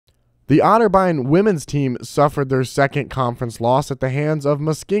The Otterbein women's team suffered their second conference loss at the hands of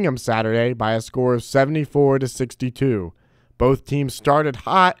Muskingum Saturday by a score of 74-62. Both teams started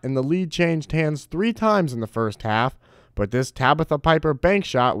hot and the lead changed hands 3 times in the first half, but this Tabitha Piper bank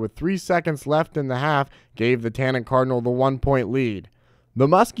shot with 3 seconds left in the half gave the Tannin Cardinal the 1-point lead. The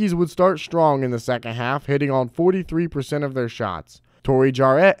Muskies would start strong in the second half, hitting on 43% of their shots. Tori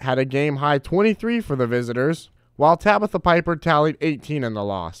Jarrett had a game-high 23 for the visitors, while Tabitha Piper tallied 18 in the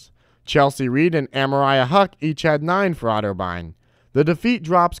loss. Chelsea Reed and Amariah Huck each had 9 for Otterbein. The defeat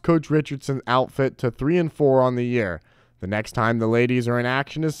drops Coach Richardson's outfit to 3-4 on the year. The next time the ladies are in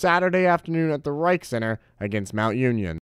action is Saturday afternoon at the Rike Center against Mount Union.